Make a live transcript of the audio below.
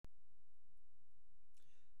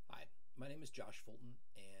My name is Josh Fulton,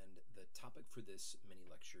 and the topic for this mini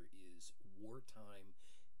lecture is wartime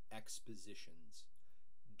expositions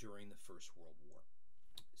during the First World War.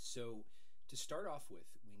 So, to start off with,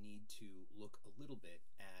 we need to look a little bit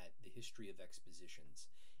at the history of expositions.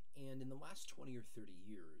 And in the last 20 or 30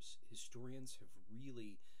 years, historians have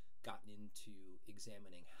really gotten into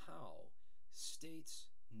examining how states,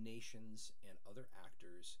 nations, and other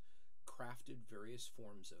actors crafted various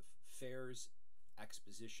forms of fairs,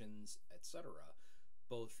 expositions, etc.,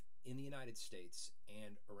 both in the United States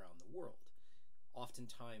and around the world.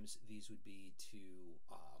 Oftentimes, these would be to,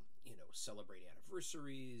 celebrate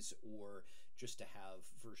anniversaries or just to have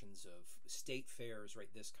versions of state fairs,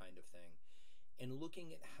 right? This kind of thing. And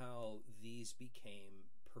looking at how these became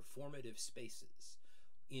performative spaces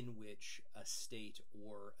in which a state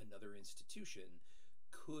or another institution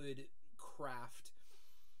could craft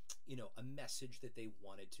a message that they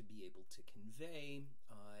wanted to be able to convey,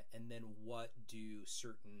 and then what do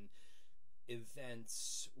certain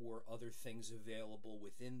events or other things available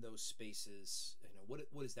within those spaces,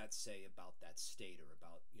 what does that say about that state or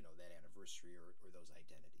about, that anniversary or those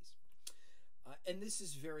identities? And this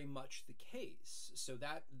is very much the case. So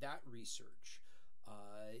that research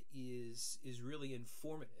is really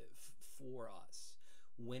informative for us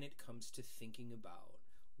when it comes to thinking about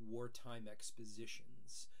wartime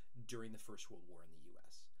expositions during the First World War in the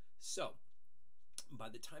U.S. So, by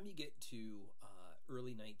the time you get to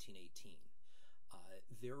early 1918,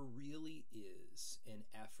 there really is an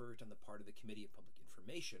effort on the part of the Committee of Public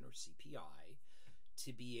Information, or CPI,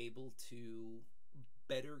 to be able to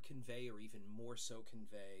better convey, or even more so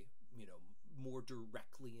convey, more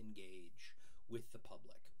directly engage with the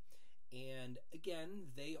public. And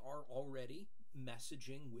again, they are already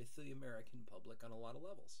messaging with the American public on a lot of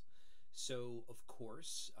levels. So, of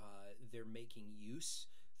course, they're making use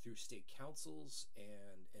through state councils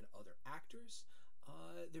and other actors.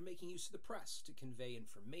 They're making use of the press to convey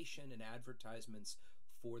information and advertisements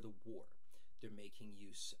for the war. They're making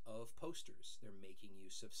use of posters. They're making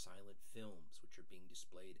use of silent films, which are being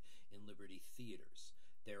displayed in Liberty theaters.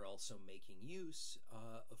 They're also making use,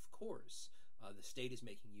 of course, the state is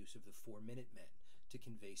making use of the 4-Minute Men to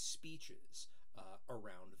convey speeches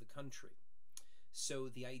around the country. So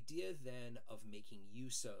the idea then of making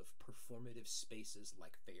use of performative spaces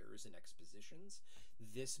like fairs and expositions,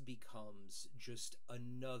 this becomes just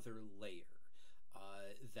another layer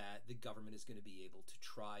that the government is going to be able to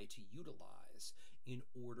try to utilize in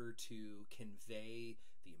order to convey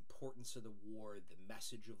the importance of the war, the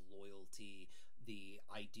message of loyalty, the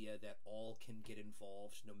idea that all can get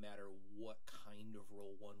involved no matter what kind of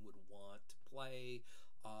role one would want to play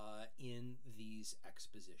in these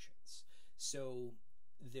expositions. So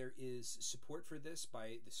there is support for this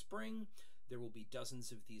by the spring. There will be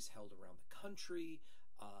dozens of these held around the country.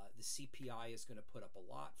 The CPI is going to put up a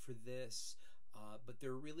lot for this. But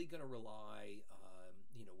they're really going to rely,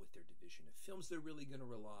 with their division of films, they're really going to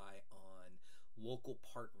rely on local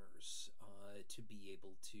partners to be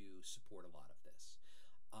able to support a lot of this.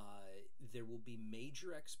 There will be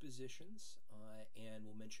major expositions, and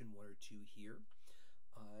we'll mention one or two here,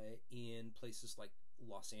 in places like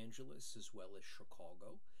Los Angeles as well as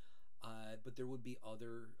Chicago. But there would be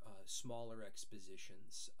other smaller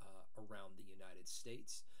expositions around the United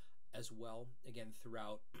States as well, again,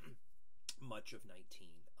 throughout much of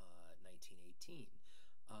 1918.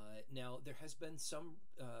 Now, there has been some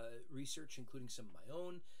research, including some of my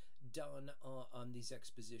own, done on these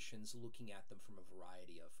expositions, looking at them from a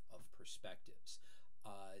variety of perspectives.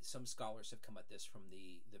 Some scholars have come at this from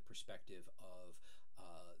the perspective of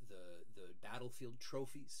the battlefield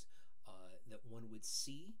trophies that one would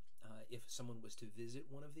see if someone was to visit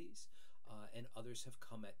one of these, and others have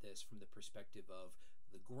come at this from the perspective of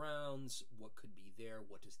the grounds, what could be there,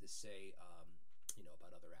 what does this say,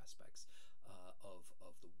 about other aspects of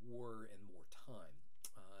the war and wartime.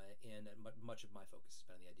 And much of my focus has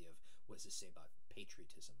been on the idea of what does this say about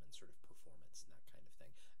patriotism and sort of performance and that kind of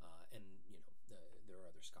thing. There are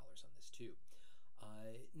other scholars on this too.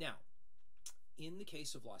 Now, in the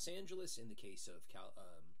case of Los Angeles, in the case of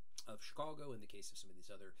Chicago, in the case of some of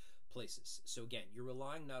these other places. So again, you're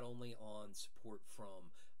relying not only on support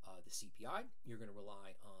from the CPI, you're going to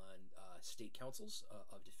rely on state councils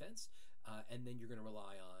of defense, and then you're going to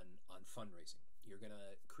rely on fundraising. You're going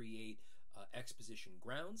to create exposition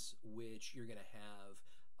grounds, which you're going to have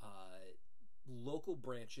local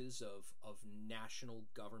branches of national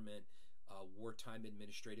government wartime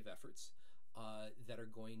administrative efforts that are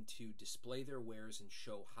going to display their wares and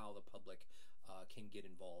show how the public can get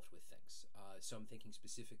involved with things. So I'm thinking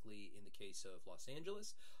specifically in the case of Los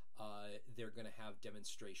Angeles, they're going to have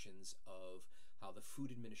demonstrations of how the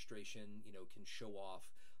Food Administration, can show off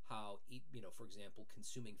how, for example,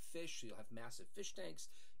 consuming fish. So you'll have massive fish tanks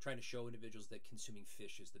trying to show individuals that consuming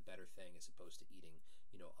fish is the better thing as opposed to eating,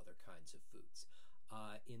 other kinds of foods.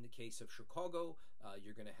 In the case of Chicago,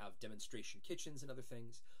 you're going to have demonstration kitchens and other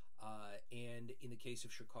things. And in the case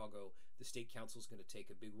of Chicago, the state council is going to take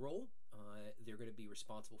a big role. They're going to be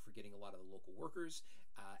responsible for getting a lot of the local workers,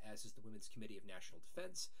 as is the Women's Committee of National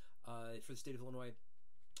Defense for the state of Illinois.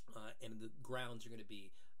 And the grounds are going to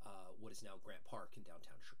be what is now Grant Park in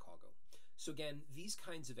downtown Chicago. So again, these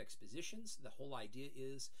kinds of expositions, the whole idea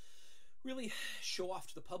is really show off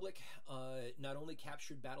to the public not only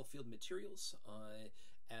captured battlefield materials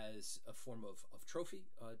as a form of trophy,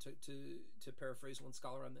 to paraphrase one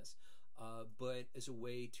scholar on this, but as a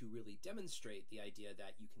way to really demonstrate the idea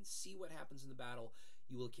that you can see what happens in the battle.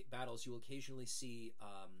 You will occasionally see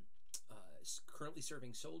currently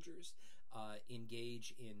serving soldiers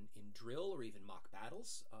engage in drill or even mock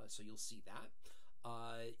battles. So you'll see that.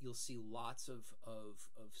 You'll see lots of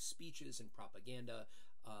speeches and propaganda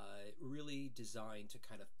really designed to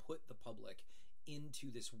kind of put the public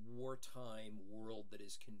into this wartime world that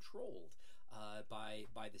is controlled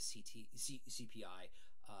by the CPI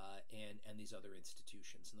and these other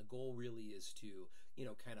institutions. And the goal really is to,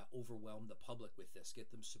 kind of overwhelm the public with this,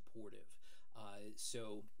 get them supportive.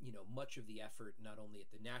 So, much of the effort, not only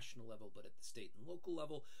at the national level, but at the state and local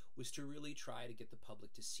level, was to really try to get the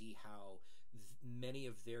public to see how many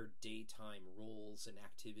of their daytime roles and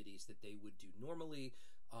activities that they would do normally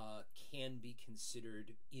can be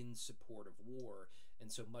considered in support of war.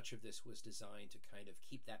 And so much of this was designed to kind of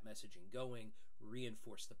keep that messaging going,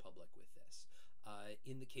 reinforce the public with this.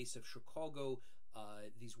 In the case of Chicago,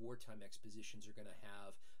 these wartime expositions are going to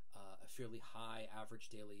have a fairly high average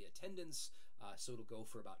daily attendance, so it'll go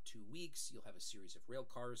for about 2 weeks. You'll have a series of rail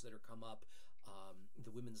cars that are come up.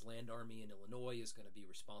 The Women's Land Army in Illinois is going to be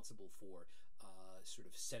responsible for sort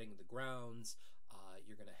of setting the grounds.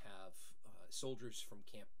 You're going to have soldiers from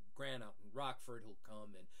Camp Grant out in Rockford who'll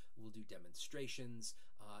come and will do demonstrations,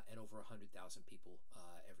 and over 100,000 people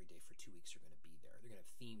every day for 2 weeks are going to be there. They're going to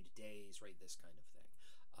have themed days, right? This kind of thing.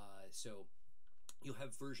 So you'll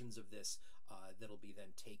have versions of this that'll be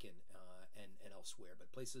then taken and elsewhere.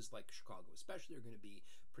 But places like Chicago especially are going to be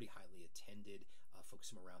pretty highly attended.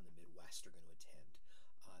 Folks from around the Midwest are going to attend.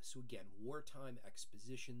 So again, wartime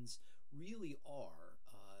expositions really are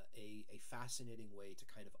a fascinating way to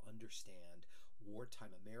kind of understand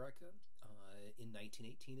wartime America in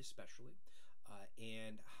 1918 especially,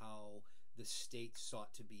 and how the state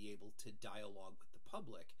sought to be able to dialogue with the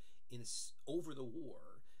public over the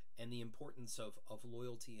war, and the importance of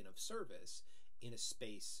loyalty and of service in a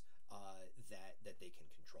space that they can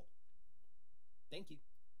control. Thank you.